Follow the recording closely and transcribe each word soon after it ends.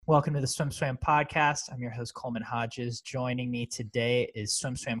Welcome to the SwimSwam podcast. I'm your host, Coleman Hodges. Joining me today is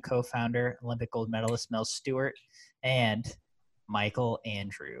SwimSwam co-founder, Olympic gold medalist Mel Stewart, and Michael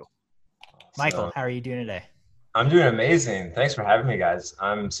Andrew. Michael, how are you doing today? I'm doing amazing. Thanks for having me, guys.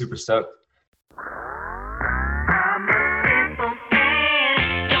 I'm super stoked.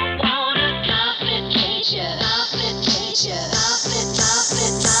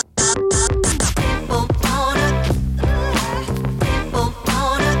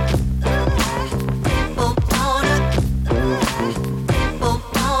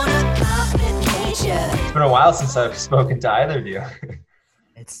 It's been a while since I've spoken to either of you.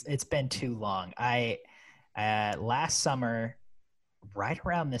 It's been too long. Last summer, right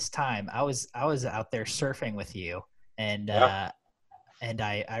around this time, I was out there surfing with you, and I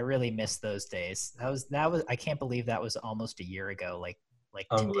really missed those days. That was I can't believe that was almost a year ago. Like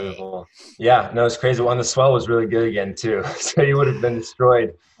Unbelievable. Today. Yeah, no, it's crazy. Well, and the swell was really good again too, so you would have been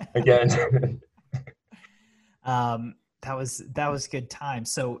destroyed again. That was good time.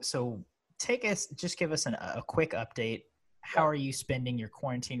 So just give us a quick update. How are you spending your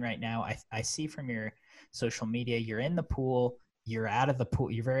quarantine right now? I see from your social media, you're in the pool, you're out of the pool,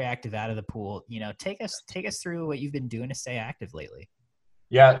 you're very active out of the pool. You know, take us through what you've been doing to stay active lately.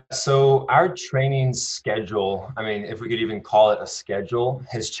 Yeah, so our training schedule, I mean, if we could even call it a schedule,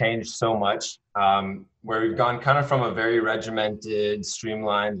 has changed so much, where we've gone kind of from a very regimented,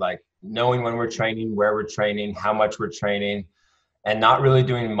 streamlined, like knowing when we're training, where we're training, how much we're training, and not really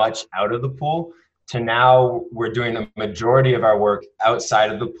doing much out of the pool, to now we're doing a majority of our work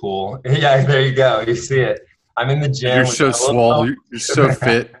outside of the pool. Yeah, there you go. You see it. I'm in the gym. You're so swole. You're so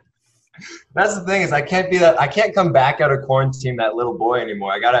fit. That's the thing is I can't come back out of quarantine that little boy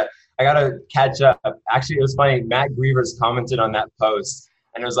anymore. I gotta catch up. Actually, it was funny. Matt Grievers commented on that post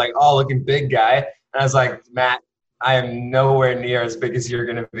and it was like, "Oh, looking big guy." And I was like, "Matt, I am nowhere near as big as you're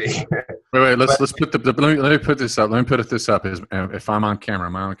gonna be." Wait. Let's put let me put this up. Let me put this up. If I'm on camera,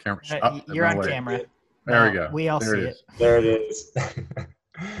 am I on camera? You're on camera. There we go. We all see it. There it is.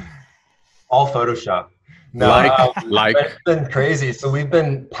 All Photoshop. No, but it's been crazy. So we've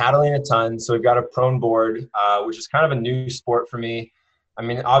been paddling a ton. So we've got a prone board, which is kind of a new sport for me. I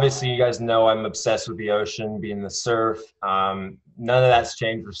mean, obviously you guys know I'm obsessed with the ocean, being the surf. None of that's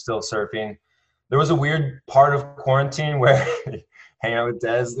changed. We're still surfing. There was a weird part of quarantine where hanging out with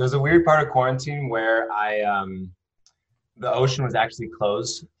Des. There was a weird part of quarantine where the ocean was actually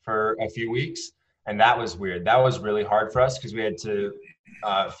closed for a few weeks. And that was weird. That was really hard for us because we had to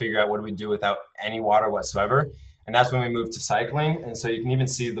figure out what do we do without any water whatsoever. And that's when we moved to cycling. And so you can even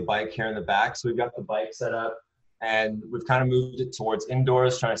see the bike here in the back. So we've got the bike set up and we've kind of moved it towards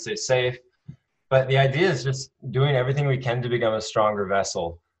indoors, trying to stay safe. But the idea is just doing everything we can to become a stronger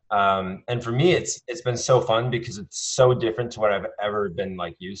vessel. And for me, it's been so fun because it's so different to what I've ever been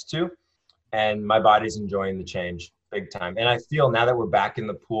like used to. And my body's enjoying the change big time. And I feel now that we're back in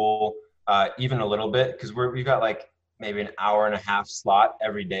the pool, even a little bit, because we've got like maybe an hour and a half slot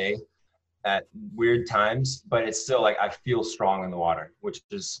every day at weird times, but it's still like I feel strong in the water, which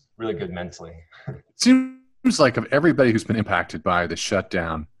is really good mentally. It seems like of everybody who's been impacted by the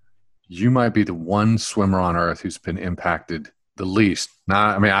shutdown, you might be the one swimmer on earth who's been impacted the least. Now,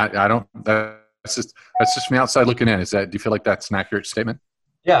 I mean, I don't. That's just from the outside looking in. Do you feel like that's an accurate statement?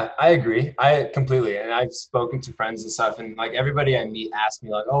 Yeah, I agree. I completely. And I've spoken to friends and stuff, and like everybody I meet asks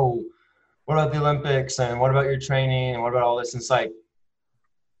me like, "Oh, what about the Olympics and what about your training and what about all this?" And it's like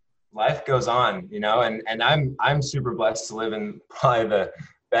life goes on, you know, and I'm super blessed to live in probably the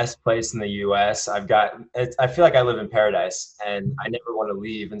best place in the US. I feel like I live in paradise and I never want to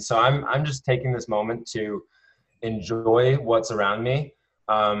leave. And so I'm just taking this moment to enjoy what's around me.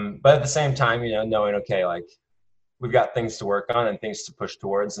 But at the same time, you know, knowing, okay, like we've got things to work on and things to push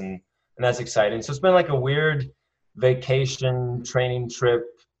towards and that's exciting. So it's been like a weird vacation training trip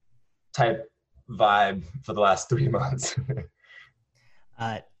type vibe for the last 3 months.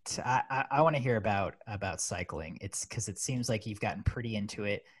 I want to hear about cycling. It's because it seems like you've gotten pretty into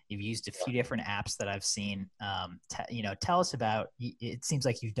it. You've used a few different apps that I've seen. Tell us about. It seems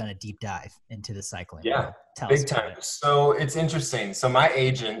like you've done a deep dive into the cycling. Yeah, big time. So it's interesting. So my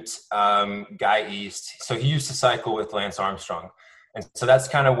agent, Guy East, so he used to cycle with Lance Armstrong, and so that's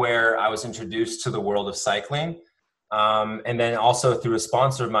kind of where I was introduced to the world of cycling. And then also through a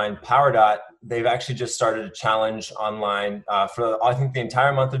sponsor of mine, PowerDot, they've actually just started a challenge online for, I think, the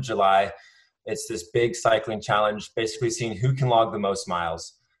entire month of July. It's this big cycling challenge, basically seeing who can log the most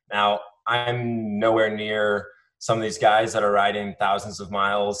miles. Now, I'm nowhere near some of these guys that are riding thousands of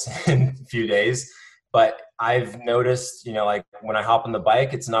miles in a few days, but I've noticed, you know, like when I hop on the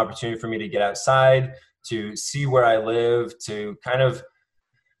bike, it's an opportunity for me to get outside, to see where I live, to kind of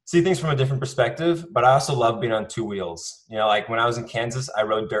see things from a different perspective, but I also love being on two wheels. You know, like when I was in Kansas, I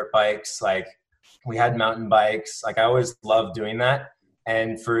rode dirt bikes, like we had mountain bikes. Like I always loved doing that.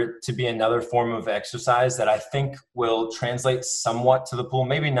 And for it to be another form of exercise that I think will translate somewhat to the pool,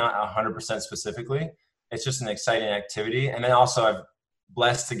 maybe not 100% specifically. It's just an exciting activity. And then also I've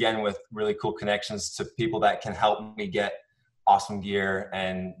blessed again with really cool connections to people that can help me get awesome gear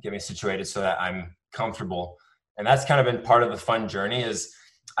and get me situated so that I'm comfortable. And that's kind of been part of the fun journey is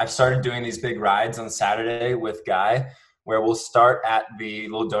I've started doing these big rides on Saturday with Guy where we'll start at the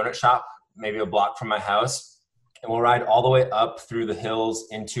little donut shop, maybe a block from my house, and we'll ride all the way up through the hills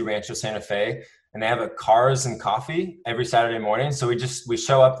into Rancho Santa Fe. And they have a cars and coffee every Saturday morning. So we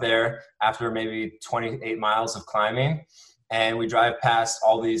show up there after maybe 28 miles of climbing, and we drive past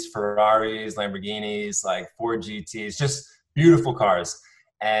all these Ferraris, Lamborghinis, like Ford GTs, just beautiful cars.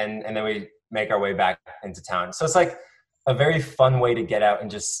 And then we make our way back into town. So it's like a very fun way to get out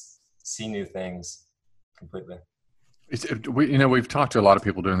and just see new things completely. We've talked to a lot of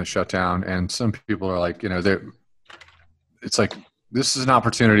people during the shutdown, and some people are like, it's like, this is an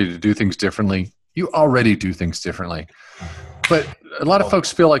opportunity to do things differently. You already do things differently, but a lot of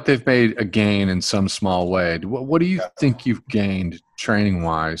folks feel like they've made a gain in some small way. What do you think you've gained training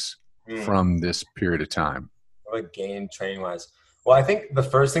wise from this period of time? What have I gained training wise? Well, I think the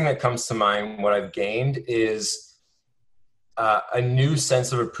first thing that comes to mind, what I've gained is a new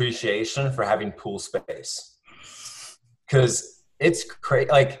sense of appreciation for having pool space. Because it's crazy.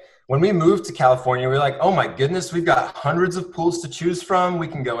 Like when we moved to California, we were like, oh my goodness, we've got hundreds of pools to choose from. We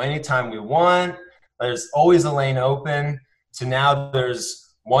can go anytime we want. There's always a lane open. To now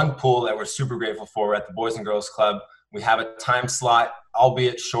there's one pool that we're super grateful for. We're at the Boys and Girls Club. We have a time slot,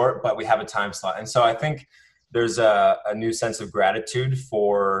 albeit short, but we have a time slot. And so I think there's a new sense of gratitude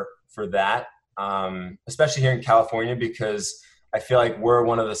for that. Especially here in California, because I feel like we're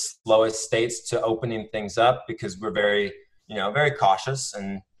one of the slowest states to opening things up because we're very cautious,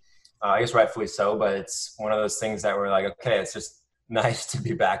 and I guess rightfully so, but it's one of those things that we're like, okay, it's just nice to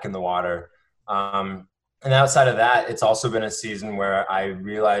be back in the water. And outside of that, it's also been a season where I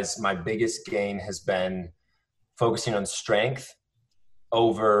realized my biggest gain has been focusing on strength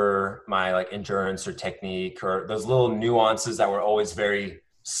over my like endurance or technique or those little nuances that were always very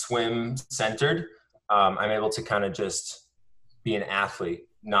swim centered. I'm able to kind of just be an athlete,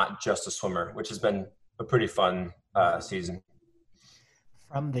 not just a swimmer, which has been a pretty fun season.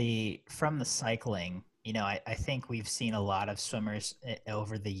 From the cycling, I think we've seen a lot of swimmers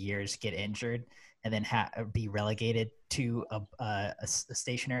over the years get injured and then be relegated to a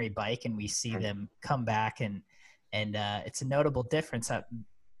stationary bike, and we see them come back, and it's a notable difference.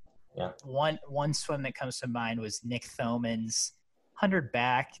 One swim that comes to mind was Nick Thoman's 100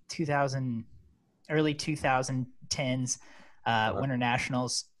 back, early 2010s Winter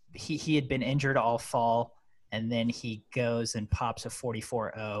Nationals. He had been injured all fall, and then he goes and pops a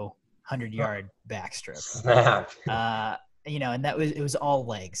 44.0 100-yard backstroke. And it was all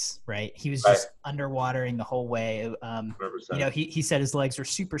legs, right? He was just underwatering the whole way. He said his legs were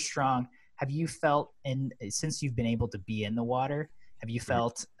super strong. Have you felt, and since you've been able to be in the water, have you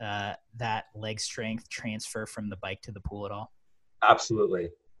felt that leg strength transfer from the bike to the pool at all? Absolutely.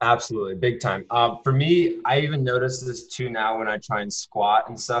 Big time. For me, I even notice this too now when I try and squat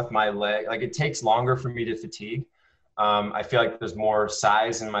and stuff, my leg, like it takes longer for me to fatigue. I feel like there's more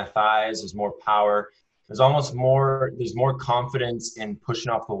size in my thighs. There's more power. There's more confidence in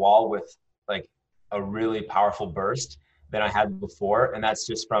pushing off the wall with like a really powerful burst than I had before. And that's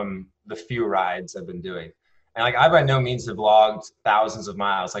just from the few rides I've been doing. And like, I by no means have logged thousands of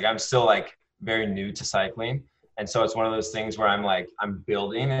miles. Like I'm still like very new to cycling. And so it's one of those things where I'm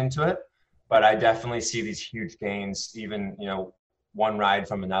building into it, but I definitely see these huge gains, even, one ride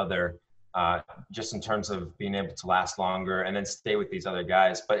from another, just in terms of being able to last longer and then stay with these other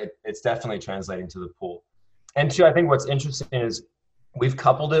guys. But it's definitely translating to the pool. And two, I think what's interesting is we've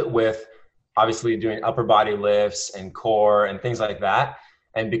coupled it with obviously doing upper body lifts and core and things like that.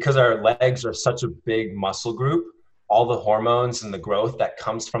 And because our legs are such a big muscle group, all the hormones and the growth that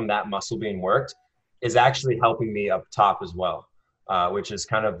comes from that muscle being worked is actually helping me up top as well, which is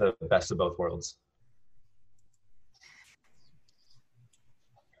kind of the best of both worlds.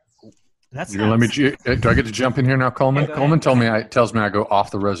 Do I get to jump in here now, Coleman? Yeah, Coleman tells me I go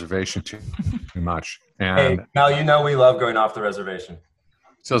off the reservation too much. And hey, Mel, we love going off the reservation.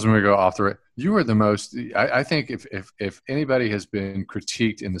 Tells me we go off the. You are the most. I think if anybody has been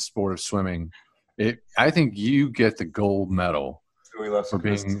critiqued in the sport of swimming, I think you get the gold medal for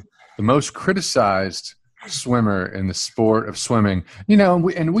being the most criticized swimmer in the sport of swimming.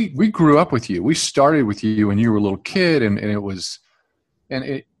 We grew up with you. We started with you when you were a little kid, and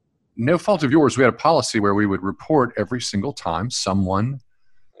no fault of yours, we had a policy where we would report every single time someone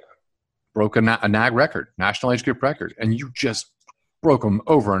broke a NAG record, national age group record, and you just broke them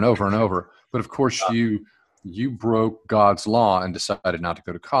over and over and over. But of course, you broke God's law and decided not to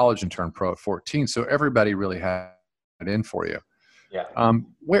go to college and turn pro at 14. So everybody really had it in for you. Yeah.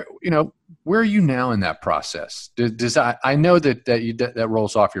 Where are you now in that process? I know that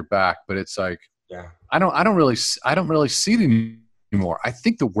rolls off your back, but it's like, yeah, I don't really see it anymore. I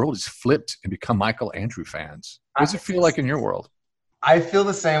think the world has flipped and become Michael Andrew fans. What does it feel like in your world? I feel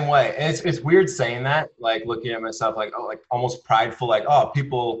the same way. And it's weird saying that, like looking at myself, like, oh, like almost prideful, like, oh,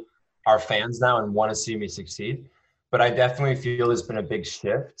 people are fans now and want to see me succeed. But I definitely feel there's been a big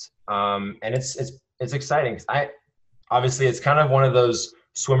shift. And it's exciting. Obviously it's kind of one of those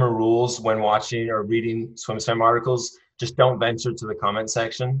swimmer rules when watching or reading SwimSwam articles, just don't venture to the comment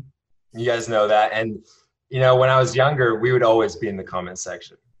section. You guys know that. And, when I was younger, we would always be in the comment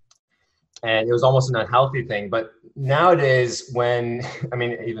section. And it was almost an unhealthy thing. But nowadays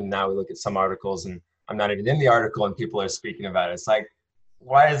even now we look at some articles and I'm not even in the article and people are speaking about it. It's like,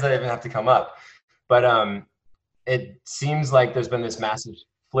 why does that even have to come up? But it seems like there's been this massive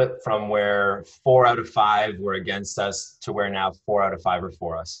flip from where 4 out of 5 were against us to where now 4 out of 5 are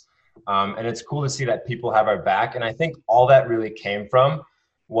for us. And it's cool to see that people have our back. And I think all that really came from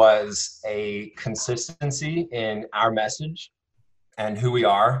was a consistency in our message and who we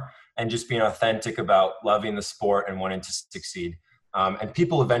are, and just being authentic about loving the sport and wanting to succeed. And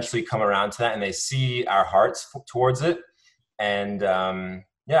people eventually come around to that and they see our hearts towards it. And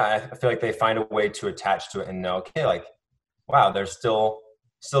I feel like they find a way to attach to it and know, okay, like, wow, they're still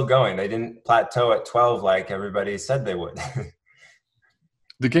going. They didn't plateau at 12 like everybody said they would.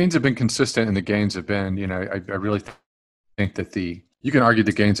 The gains have been consistent, and the gains have been, I really think that you can argue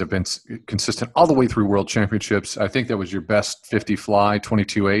the gains have been consistent all the way through World Championships. I think that was your best 50 fly,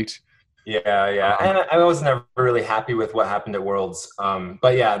 22.8. Yeah. And I was never really happy with what happened at Worlds.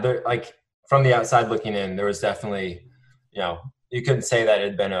 But yeah, like from the outside looking in, there was definitely, you couldn't say that it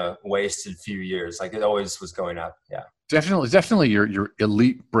had been a wasted few years. Like it always was going up. Yeah. Definitely your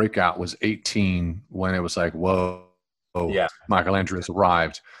elite breakout was 18 when it was like, whoa, yeah, Michael Andrew has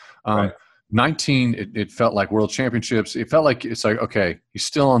arrived. Right. 19, it felt like World Championships. It felt like it's like, okay, he's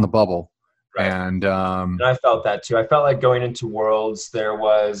still on the bubble. Right. And I felt that too. I felt like going into Worlds, there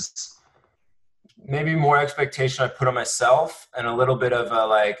was maybe more expectation I put on myself and a little bit of a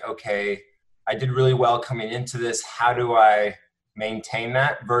like, okay, I did really well coming into this. How do I maintain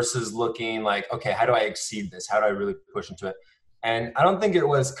that versus looking like, okay, how do I exceed this? How do I really push into it? And I don't think it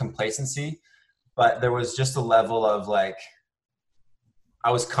was complacency, but there was just a level of like,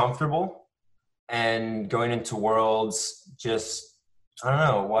 I was comfortable. And going into Worlds, just, I don't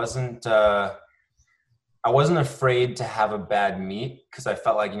know, I wasn't afraid to have a bad meet because I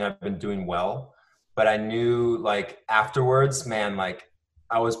felt like, I've been doing well. But I knew like afterwards, man, like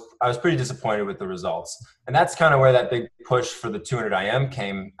I was pretty disappointed with the results. And that's kind of where that big push for the 200 IM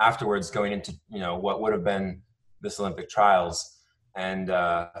came afterwards, going into, what would have been this Olympic trials. And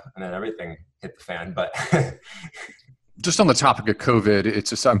then everything hit the fan. But just on the topic of COVID,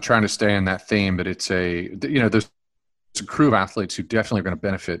 it's just, I'm trying to stay in that theme, but it's there's a crew of athletes who definitely are going to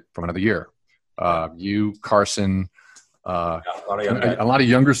benefit from another year. You, Carson, a lot of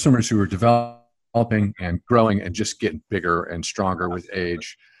younger swimmers who are developing and growing and just getting bigger and stronger with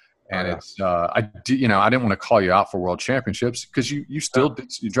age. And I didn't want to call you out for World Championships because you still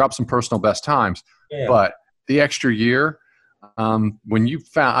you dropped some personal best times, but the extra year, when you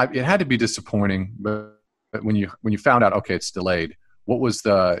found it had to be disappointing, but when you found out, okay, it's delayed,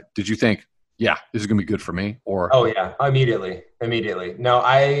 did you think, yeah, this is going to be good for me? Or oh yeah, immediately. No,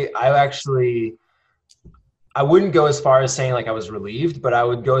 I wouldn't go as far as saying like I was relieved, but I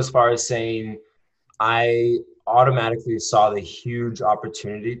would go as far as saying I automatically saw the huge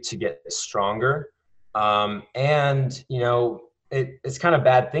opportunity to get stronger. And it's kind of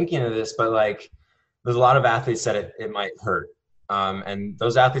bad thinking of this, but like there's a lot of athletes that it might hurt. And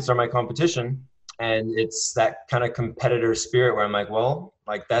those athletes are my competition. And it's that kind of competitor spirit where I'm like, well,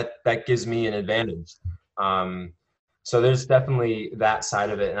 like that gives me an advantage. So there's definitely that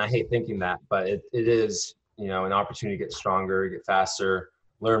side of it. And I hate thinking that, but it is, an opportunity to get stronger, get faster,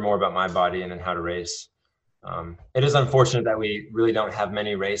 learn more about my body and then how to race. It is unfortunate that we really don't have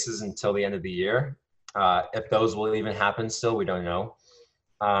many races until the end of the year. If those will even happen still, we don't know.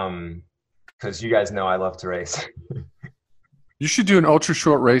 Because you guys know I love to race. You should do an ultra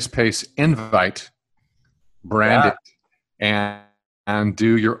short race pace invite, brand it, and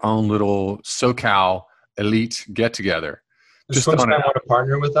do your own little SoCal elite get together. Does SwimSwam want to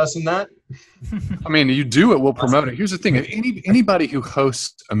partner with us in that? I mean, you do it, we'll promote it. Here's the thing: anybody who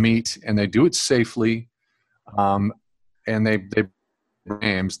hosts a meet and they do it safely, and they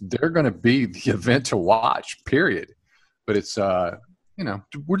games, they're going to be the event to watch. Period. But it's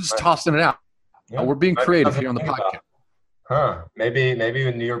we're just tossing it out. Yeah. We're being creative here on the podcast. Huh? Maybe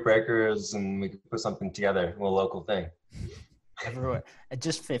with New York Breakers, and we could put something together, a little local thing. Everywhere,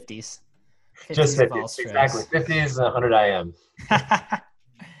 just 50s. Just 50s, exactly. 50s and 100 IM.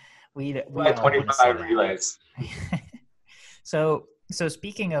 we like 25 relays. So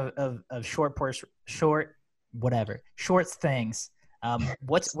speaking of short things,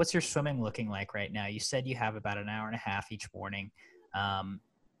 what's your swimming looking like right now? You said you have about an hour and a half each morning.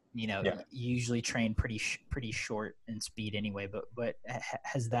 You usually train pretty short in speed anyway, but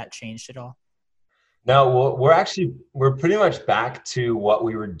has that changed at all? No, we're pretty much back to what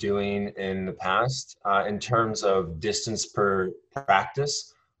we were doing in the past in terms of distance per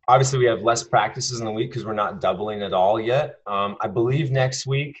practice. Obviously, we have less practices in the week because we're not doubling at all yet. I believe next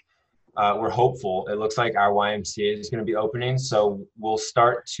week, we're hopeful. It looks like our YMCA is going to be opening. So we'll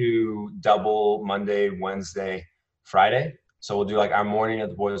start to double Monday, Wednesday, Friday. So we'll do like our morning at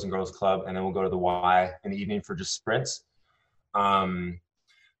the Boys and Girls Club, and then we'll go to the Y in the evening for just sprints.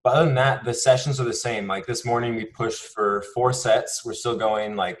 But other than that, the sessions are the same. Like this morning, we pushed for 4 sets. We're still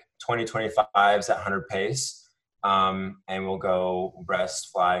going like 20, 25s at 100 pace. And we'll go breast,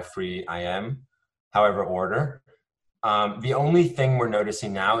 fly, free, IM, however order. The only thing we're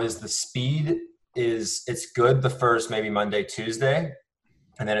noticing now is the speed it's good the first maybe Monday, Tuesday,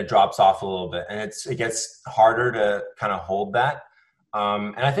 and then it drops off a little bit. And it gets harder to kind of hold that.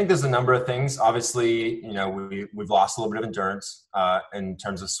 And I think there's a number of things. Obviously, we've lost a little bit of endurance in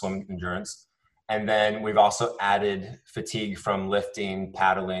terms of swim endurance. And then we've also added fatigue from lifting,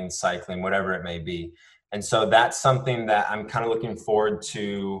 paddling, cycling, whatever it may be. And so that's something that I'm kind of looking forward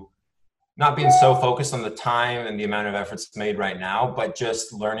to, not being so focused on the time and the amount of efforts made right now, but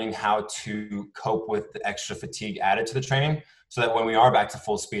just learning how to cope with the extra fatigue added to the training so that when we are back to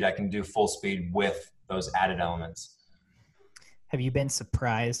full speed, I can do full speed with those added elements. Have you been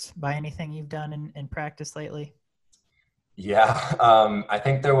surprised by anything you've done in practice lately? Yeah, I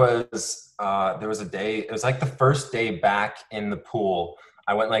think there was a day, it was like the first day back in the pool.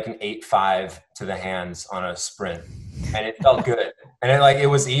 I went like an 8.5 to the hands on a sprint, and it felt good. And it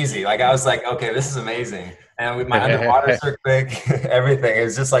was easy. Like I was like, okay, this is amazing. And my underwaters are quick, everything. It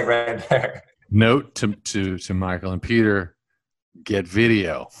was just like right there. Note to Michael and Peter, get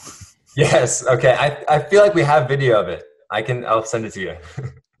video. Yes. Okay. I feel like we have video of it. I'll send it to you.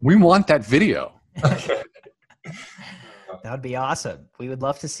 We want that video. Okay. That would be awesome. We would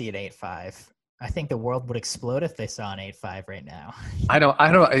love to see an 8.5. I think the world would explode if they saw an 8.5 right now. I don't.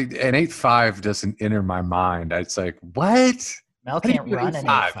 An 8.5 doesn't enter my mind. It's like, what? Mel can't run an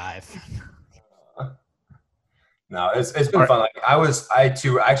 8.5. No, it's been fun. Like I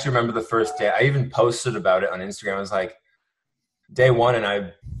too actually remember the first day. I even posted about it on Instagram. I was like, day one, and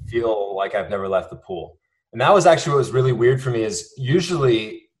I feel like I've never left the pool. And that was actually what was really weird for me is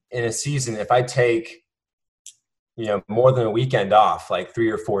usually in a season, if I take, more than a weekend off, like 3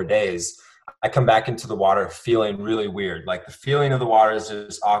 or 4 days, I come back into the water feeling really weird. Like the feeling of the water is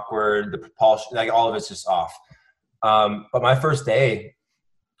just awkward. The propulsion, like all of it's just off. But my first day,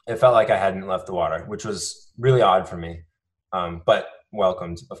 it felt like I hadn't left the water, which was really odd for me. But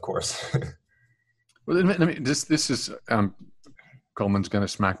welcomed, of course. Well, this is Coleman's going to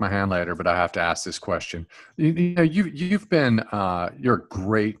smack my hand later, but I have to ask this question. You've been you're a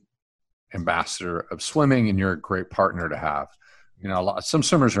great ambassador of swimming, and you're a great partner to have. Some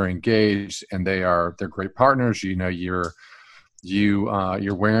swimmers are engaged, and they're great partners. You're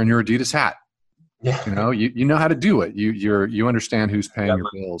wearing your Adidas hat. Yeah. You know how to do it. You understand who's paying your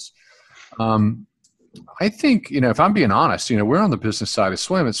bills. I think, if I'm being honest, we're on the business side of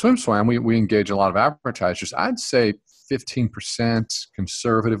swim. At SwimSwam, we engage a lot of advertisers. I'd say 15%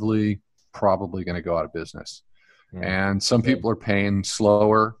 conservatively probably going to go out of business. And some people are paying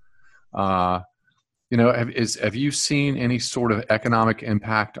slower. Have you seen any sort of economic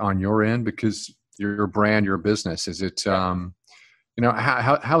impact on your end? Because your brand, your business, is it, how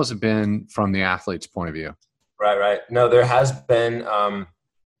has it been from the athlete's point of view? Right. No, there has been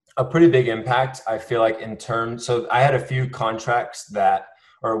a pretty big impact. I feel like so I had a few contracts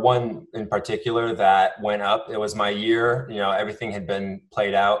or one in particular that went up. It was my year, everything had been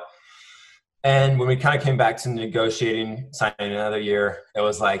played out. And when we kind of came back to negotiating, signing another year, it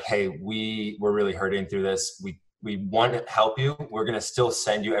was like, hey, we're really hurting through this. We want to help you. We're going to still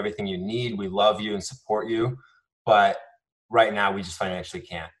send you everything you need. We love you and support you. But right now we just financially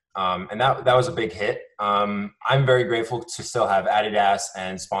can't. And that was a big hit. I'm very grateful to still have Adidas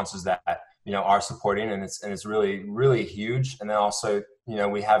and sponsors that, are supporting, and it's really, really huge. And then also,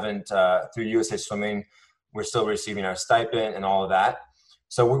 we haven't, through USA Swimming, we're still receiving our stipend and all of that.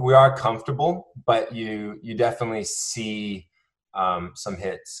 So we are comfortable, but you definitely see some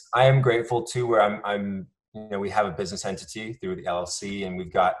hits. I am grateful too, where I'm we have a business entity through the LLC, and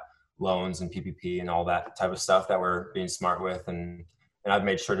we've got loans and PPP and all that type of stuff that we're being smart with. And I've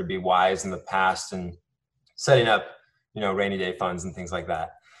made sure to be wise in the past and setting up, rainy day funds and things like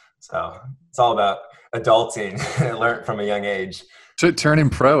that. So it's all about adulting. I learned from a young age. Turning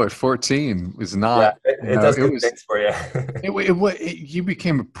pro at 14 was not. Yeah, it does good things for you. You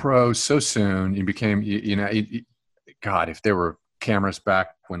became a pro so soon. You became, God, if there were cameras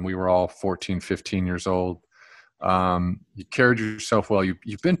back when we were all 14, 15 years old, you carried yourself well.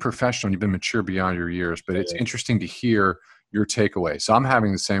 You've been professional. You've been mature beyond your years. But it's interesting to hear your takeaway. So I'm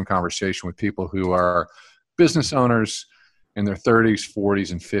having the same conversation with people who are business owners in their 30s,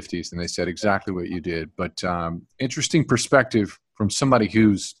 40s, and 50s, and they said exactly what you did. But interesting perspective from somebody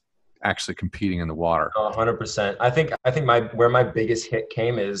who's actually competing in the water. 100%. I think where my biggest hit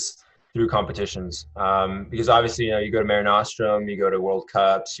came is through competitions, because obviously you go to Mare Nostrum, you go to World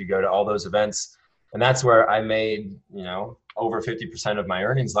Cups, you go to all those events, and that's where I made over 50% of my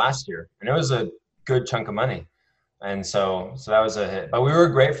earnings last year, and it was a good chunk of money. And so that was a hit. But we were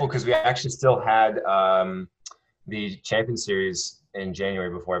grateful because we actually still had the Champion Series in January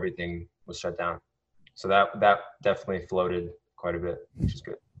before everything was shut down. So that definitely floated quite a bit, which is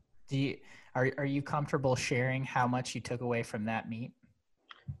good. Are you comfortable sharing how much you took away from that meet?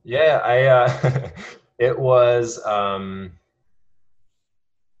 Yeah, it was. I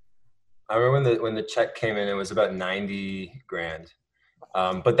remember when the check came in, it was about 90 grand.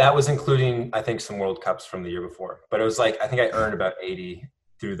 But that was including, I think, some World Cups from the year before. But it was like, I think I earned about 80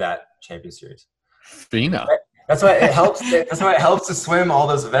 through that Champion Series. FINA. That's why it helps. That's why it helps to swim all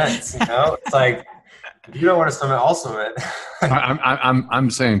those events. It's like, if you don't want to swim it, I'll swim it. I'm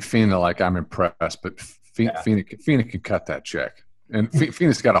saying FINA like I'm impressed, but FINA can cut that check, and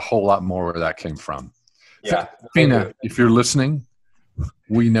FINA's got a whole lot more where that came from. Yeah, FINA, if you're listening,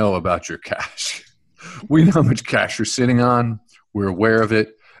 we know about your cash. We know how much cash you're sitting on. We're aware of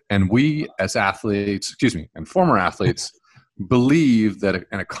it. And we as athletes, and former athletes, believe that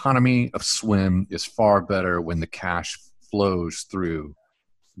an economy of swim is far better when the cash flows through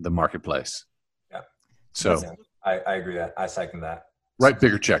the marketplace. Yeah. So I agree that. I second that. Write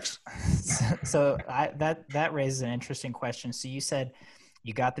bigger checks. So that raises an interesting question. So you said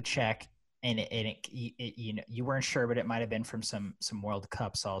you got the check and you weren't sure, but it might've been from some World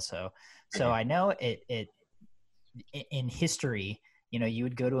Cups also. So I know it in history, you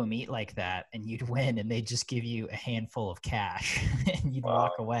would go to a meet like that and you'd win and they'd just give you a handful of cash and you'd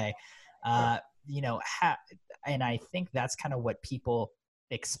walk away. And I think that's kind of what people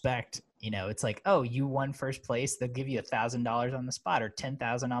expect. It's like, oh, you won first place, they'll give you $1,000 on the spot or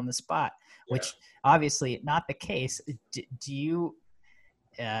 10,000 on the spot, which obviously not the case. Do you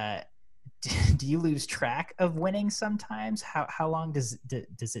lose track of winning sometimes? How long does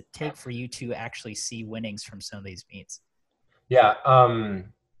it take for you to actually see winnings from some of these meets? Yeah.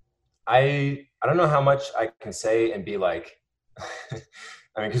 I don't know how much I can say and be like,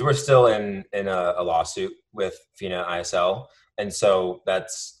 because we're still in a lawsuit with FINA ISL. And so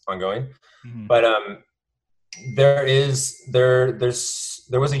that's ongoing. Mm-hmm. But there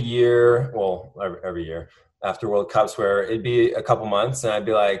was a year, well, every year after World Cups where it'd be a couple months and I'd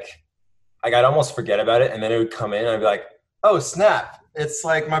be like, I'd almost forget about it. And then it would come in and I'd be like, oh, snap. It's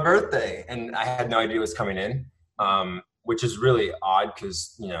like my birthday. And I had no idea it was coming in, which is really odd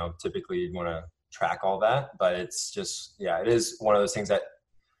because, typically you'd want to track all that. But it's just, it is one of those things that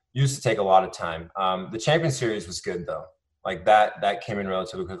used to take a lot of time. The Champion Series was good, though. Like that came in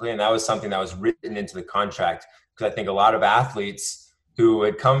relatively quickly. And that was something that was written into the contract because I think a lot of athletes who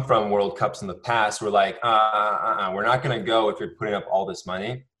had come from World Cups in the past were like, we're not going to go if you're putting up all this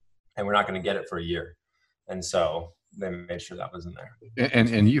money. And we're not going to get it for a year. And so they made sure that was in there.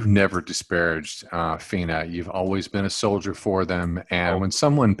 And you've never disparaged FINA. You've always been a soldier for them. And when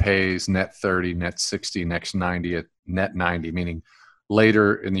someone pays net 30, net 60, net 90, net 90, meaning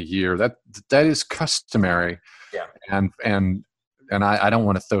later in the year, that is customary. Yeah. And I don't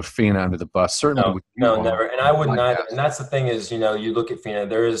want to throw FINA under the bus. Certainly. No, never. And I wouldn't either. And that's the thing is, you look at FINA,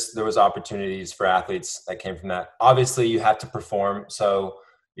 there was opportunities for athletes that came from that. Obviously you have to perform. So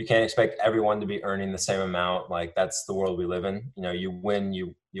you can't expect everyone to be earning the same amount. Like that's the world we live in. You win,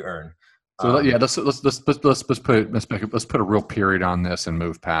 you earn. So let's put a real period on this and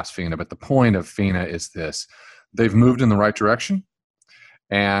move past FINA. But the point of FINA is this: they've moved in the right direction,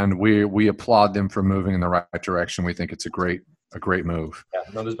 and we applaud them for moving in the right direction. We think it's a great move. Yeah,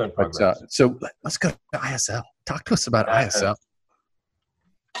 no, there's been But progress. so let's go to ISL. Talk to us about ISL.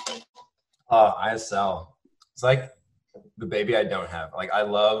 ISL. It's like the baby I don't have. Like I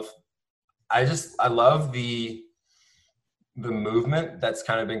love the movement that's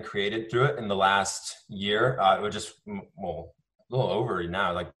kind of been created through it in the last year. It was just, well, a little over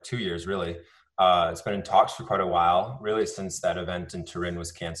now, like 2 years really. It's been in talks for quite a while, really, since that event in Turin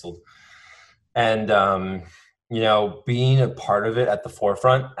was canceled. And, being a part of it at the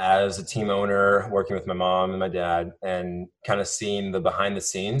forefront as a team owner, working with my mom and my dad, and kind of seeing the behind the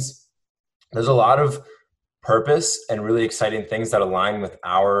scenes, there's a lot of purpose and really exciting things that align with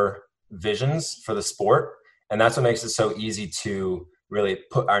our visions for the sport. And that's what makes it so easy to really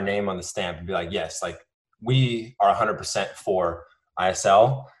put our name on the stamp and be like, yes, like we are 100% for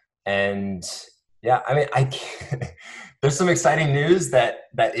ISL. And yeah, I mean, there's some exciting news that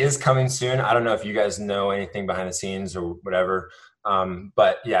is coming soon. I don't know if you guys know anything behind the scenes or whatever.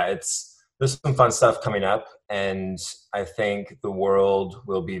 But yeah, there's some fun stuff coming up. And I think the world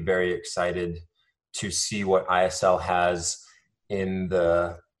will be very excited to see what ISL has in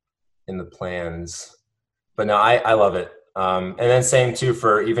the plans. But no, I love it. And then same too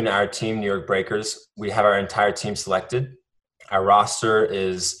for even our team, New York Breakers. We have our entire team selected. Our roster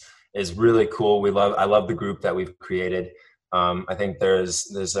is really cool. I love the group that we've created. I think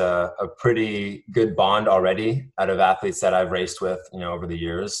there's a pretty good bond already out of athletes that I've raced with, over the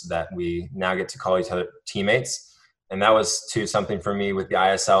years, that we now get to call each other teammates. And that was too something for me with the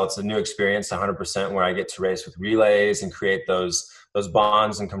ISL. It's a new experience, 100%, where I get to race with relays and create those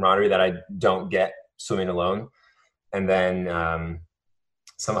bonds and camaraderie that I don't get swimming alone. And then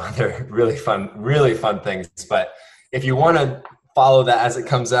some other really fun things. But if you want to follow that as it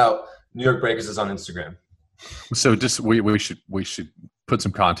comes out, New York Breakers is on Instagram. So just we should put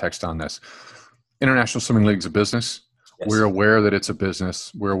some context on this. International Swimming League is a business. Yes. We're aware that it's a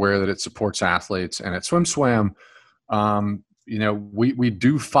business. We're aware that it supports athletes. And at SwimSwam, we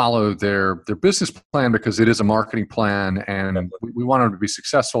do follow their business plan because it is a marketing plan, and we want them to be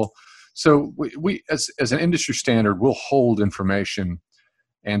successful. So we as an industry standard, we'll hold information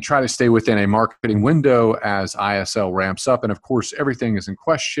and try to stay within a marketing window as ISL ramps up. And of course, everything is in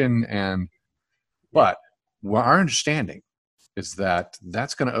question. But our understanding is that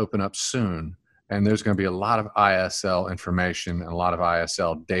that's going to open up soon. And there's going to be a lot of ISL information and a lot of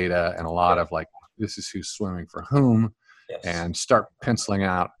ISL data and a lot of like, this is who's swimming for whom, and start penciling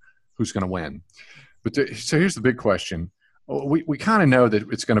out who's going to win. But so here's the big question. We kind of know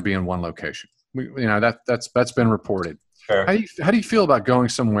that it's going to be in one location. That's been reported. Sure. How do you feel about going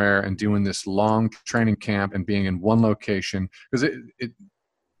somewhere and doing this long training camp and being in one location? Because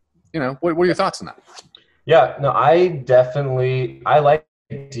what are your thoughts on that? Yeah, no, I like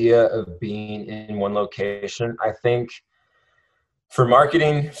the idea of being in one location. I think for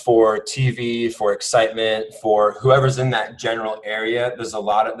marketing, for TV, for excitement, for whoever's in that general area, there's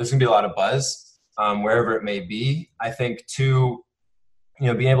gonna be a lot of buzz wherever it may be. I think too,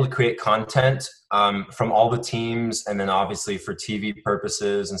 being able to create content from all the teams, and then obviously for TV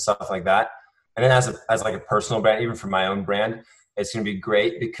purposes and stuff like that. And then as like a personal brand, even for my own brand, it's going to be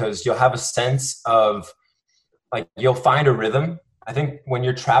great because you'll have a sense of like, you'll find a rhythm. I think when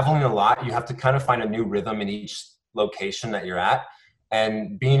you're traveling a lot, you have to kind of find a new rhythm in each location that you're at.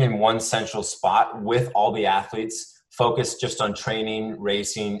 And being in one central spot with all the athletes focused just on training,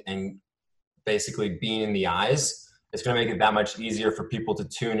 racing, and basically being in the eyes, it's going to make it that much easier for people to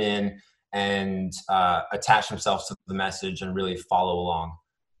tune in and attach themselves to the message and really follow along.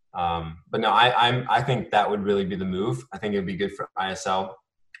 But no, I think that would really be the move. I think it would be good for ISL.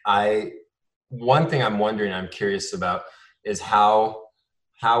 One thing I'm curious about is how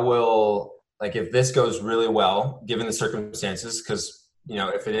will, like, if this goes really well, given the circumstances, because,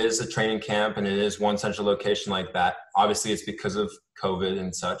 if it is a training camp and it is one central location like that, obviously it's because of COVID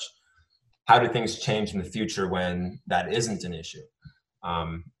and such. How do things change in the future when that isn't an issue?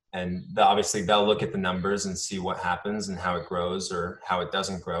 And obviously they'll look at the numbers and see what happens and how it grows or how it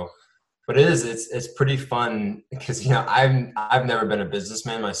doesn't grow. But it's pretty fun because, I've never been a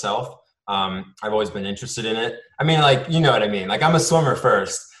businessman myself. I've always been interested in it. I mean, like, you know what I mean? Like, I'm a swimmer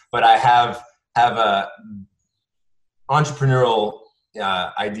first, but I have a entrepreneurial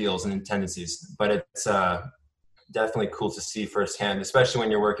ideals and tendencies. But it's definitely cool to see firsthand, especially when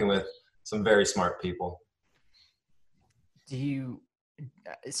you're working with some very smart people.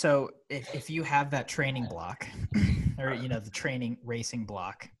 So if you have that training block or, the training racing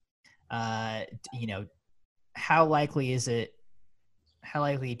block, how likely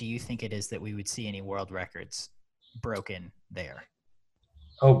do you think it is that we would see any world records broken there?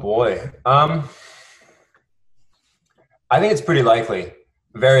 Oh boy. I think it's pretty likely,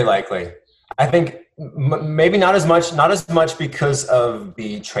 very likely. I think maybe not as much because of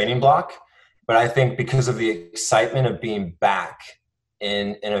the training block, but I think because of the excitement of being back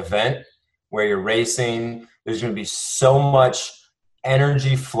in an event where you're racing. There's going to be so much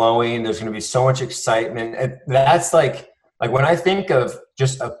energy flowing. There's going to be so much excitement. And that's like when I think of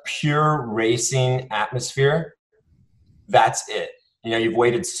just a pure racing atmosphere, that's it. You know, you've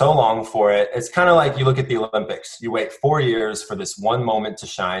waited so long for it. It's kind of like you look at the Olympics. You wait 4 years for this one moment to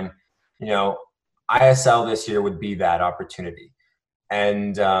shine. You know, ISL this year would be that opportunity.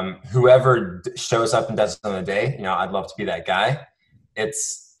 And whoever shows up and does it on the day, you know, I'd love to be that guy.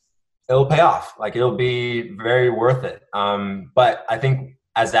 It'll pay off. Like, it'll be very worth it. But I think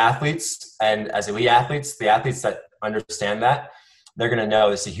as athletes and as elite athletes, the athletes that understand that, they're going to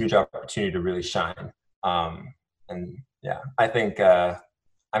know it's a huge opportunity to really shine. And yeah, I think, I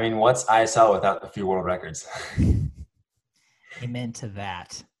mean, what's ISL without a few world records? Amen to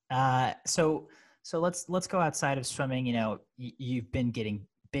that. So let's go outside of swimming. You know, you've been getting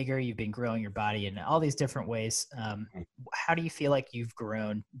bigger, you've been growing your body in all these different ways. How do you feel like you've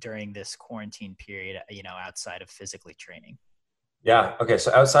grown during this quarantine period, you know, outside of physically training? Yeah. Okay.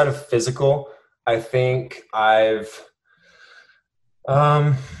 So outside of physical, I think I've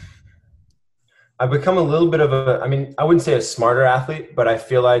become a little bit of I mean, I wouldn't say a smarter athlete, but I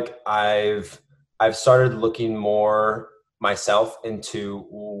feel like I've started looking more myself into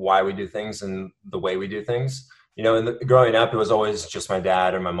why we do things and the way we do things. You know, growing up, it was always just my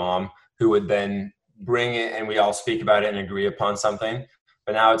dad or my mom who would then bring it and we all speak about it and agree upon something.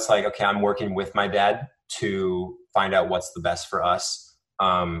 But now it's like, okay, I'm working with my dad to find out what's the best for us.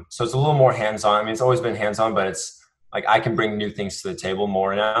 So it's a little more hands-on. I mean, it's always been hands-on, but it's like I can bring new things to the table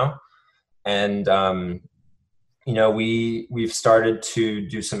more now. And, you know, we've started to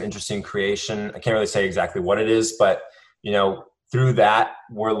do some interesting creation. I can't really say exactly what it is, but, you know, through that,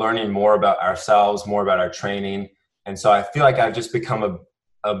 we're learning more about ourselves, more about our training. And so I feel like I've just become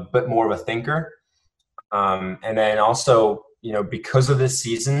a bit more of a thinker. And then also, you know, because of this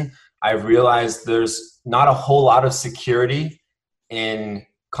season, I've realized there's not a whole lot of security in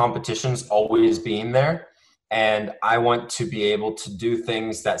competitions always being there. And I want to be able to do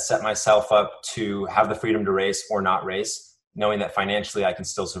things that set myself up to have the freedom to race or not race, knowing that financially I can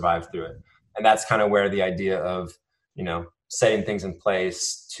still survive through it. And that's kind of where the idea of, you know, setting things in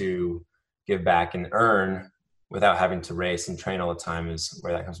place to give back and earn without having to race and train all the time is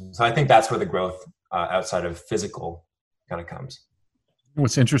where that comes from. So I think that's where the growth outside of physical kind of comes.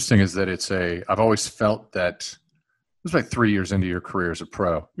 What's interesting is that I've always felt that it was like 3 years into your career as a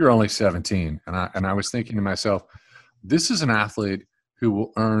pro. You're only 17. And I was thinking to myself, this is an athlete who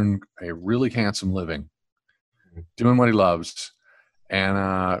will earn a really handsome living doing what he loves.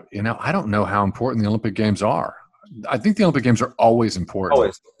 And, you know, I don't know how important the Olympic Games are. I think the Olympic Games are always important.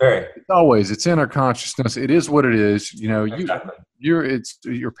 Always, very. It's in our consciousness. It is what it is. You know, Exactly.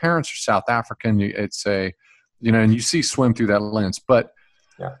 your parents are South African. And you see swim through that lens. But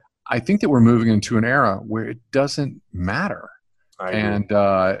yeah. I think that we're moving into an era where it doesn't matter.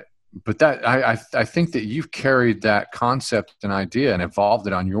 But that I think that you've carried that concept and idea and evolved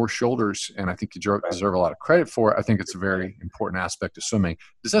it on your shoulders, and I think you deserve a lot of credit for it. I think it's a very important aspect of swimming.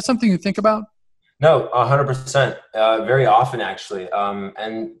 Is that something you think about? No, 100%. Very often, actually.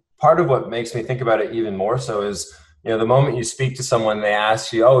 And part of what makes me think about it even more so is, you know, the moment you speak to someone, they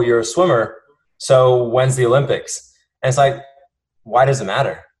ask you, "Oh, you're a swimmer, so when's the Olympics?" And it's like, why does it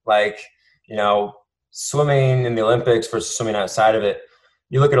matter? Like, you know, swimming in the Olympics versus swimming outside of it.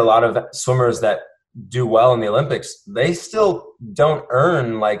 You look at a lot of swimmers that do well in the Olympics, they still don't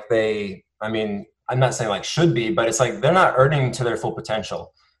earn like I mean, I'm not saying like should be, but it's like they're not earning to their full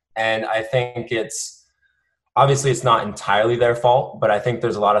potential. And I think obviously it's not entirely their fault, but I think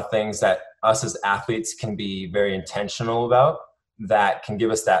there's a lot of things that us as athletes can be very intentional about that can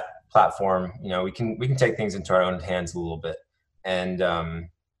give us that platform. You know, we can take things into our own hands a little bit. And,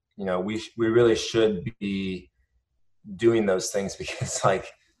 you know, we really should be doing those things because,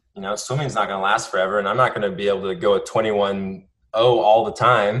 like, you know, swimming's not going to last forever, and I'm not going to be able to go at 21.0 all the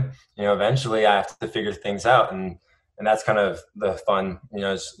time. You know, eventually I have to figure things out, and that's kind of the fun, you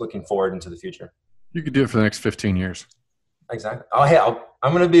know, is looking forward into the future. You could do it for the next 15 years. Exactly. Oh, hey,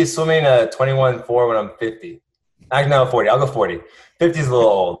 I'm going to be swimming at 21.4 when I'm 50. No, 40. I'll go 40. 50 is a little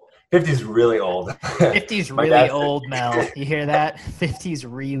old. 50 is really old. 50 is really old, Mel. You hear that? 50 is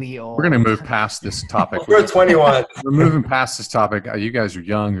really old. We're going to move past this topic. We're 21. We're moving past this topic. You guys are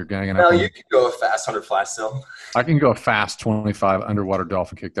young. You're ganging up. No, you can go a fast 100 flat still. I can go a fast 25 underwater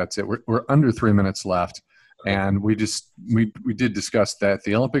dolphin kick. That's it. We're under 3 minutes left. And we did discuss that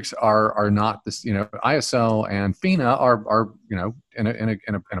the Olympics are not this, ISL and FINA are in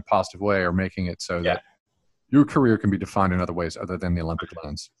a positive way are making it so that your career can be defined in other ways other than the Olympic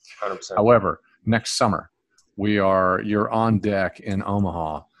lens. 100%. However, next summer you're on deck in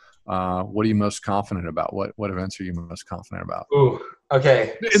Omaha. What are you most confident about? What events are you most confident about? Ooh,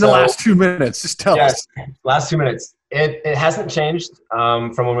 okay. In the last 2 minutes, just tell us. Last 2 minutes. It hasn't changed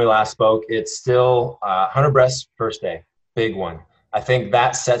from when we last spoke. It's still 100 breasts first day, big one. I think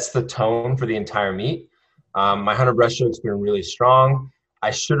that sets the tone for the entire meet. My 100 breaststroke's been really strong.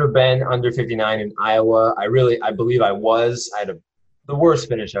 I should have been under 59 in Iowa. I believe I was. I had the worst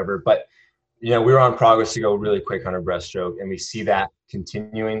finish ever, but we were on progress to go really quick 100 breaststroke, and we see that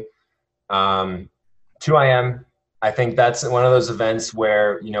continuing. 2 IM. I think that's one of those events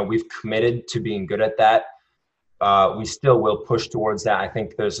where, we've committed to being good at that. We still will push towards that. I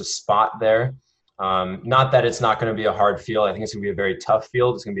think there's a spot there. Not that it's not going to be a hard field. I think it's going to be a very tough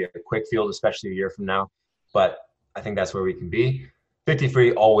field. It's going to be a quick field, especially a year from now. But I think that's where we can be. 50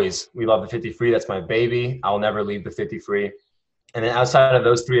 free, always. We love the 50 free. That's my baby. I'll never leave the 50 free. And then outside of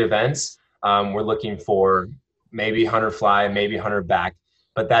those 3 events, we're looking for maybe 100 fly, maybe 100 back.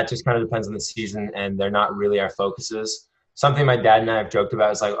 But that just kind of depends on the season, and they're not really our focuses. Something my dad and I have joked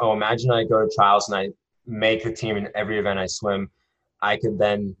about is like, oh, imagine I go to trials and I make the team in every event I swim. I could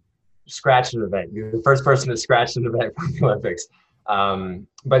then scratch an event. You're the first person to scratch an event from the Olympics.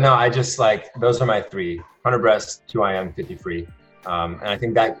 But no, I just those are my 3: 100 breast, 2 IM, 50 free. And I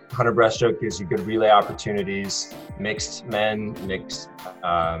think that 100 breaststroke gives you good relay opportunities, mixed men, mixed,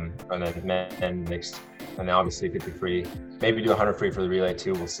 and then men, mixed, and then obviously 50 free. Maybe do 100 free for the relay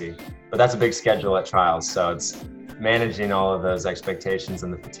too, we'll see. But that's a big schedule at trials, so it's managing all of those expectations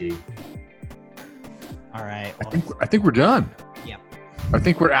and the fatigue. All right. Well, I think we're done. Yeah. I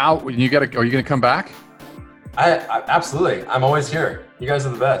think we're out. Are you going to come back? I absolutely. I'm always here. You guys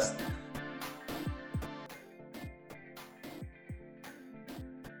are the best.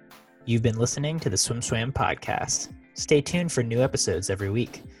 You've been listening to the SwimSwam podcast. Stay tuned for new episodes every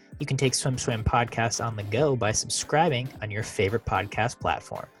week. You can take SwimSwam podcast on the go by subscribing on your favorite podcast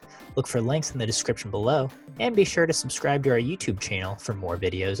platform. Look for links in the description below, and be sure to subscribe to our YouTube channel for more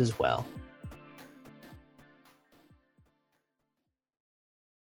videos as well.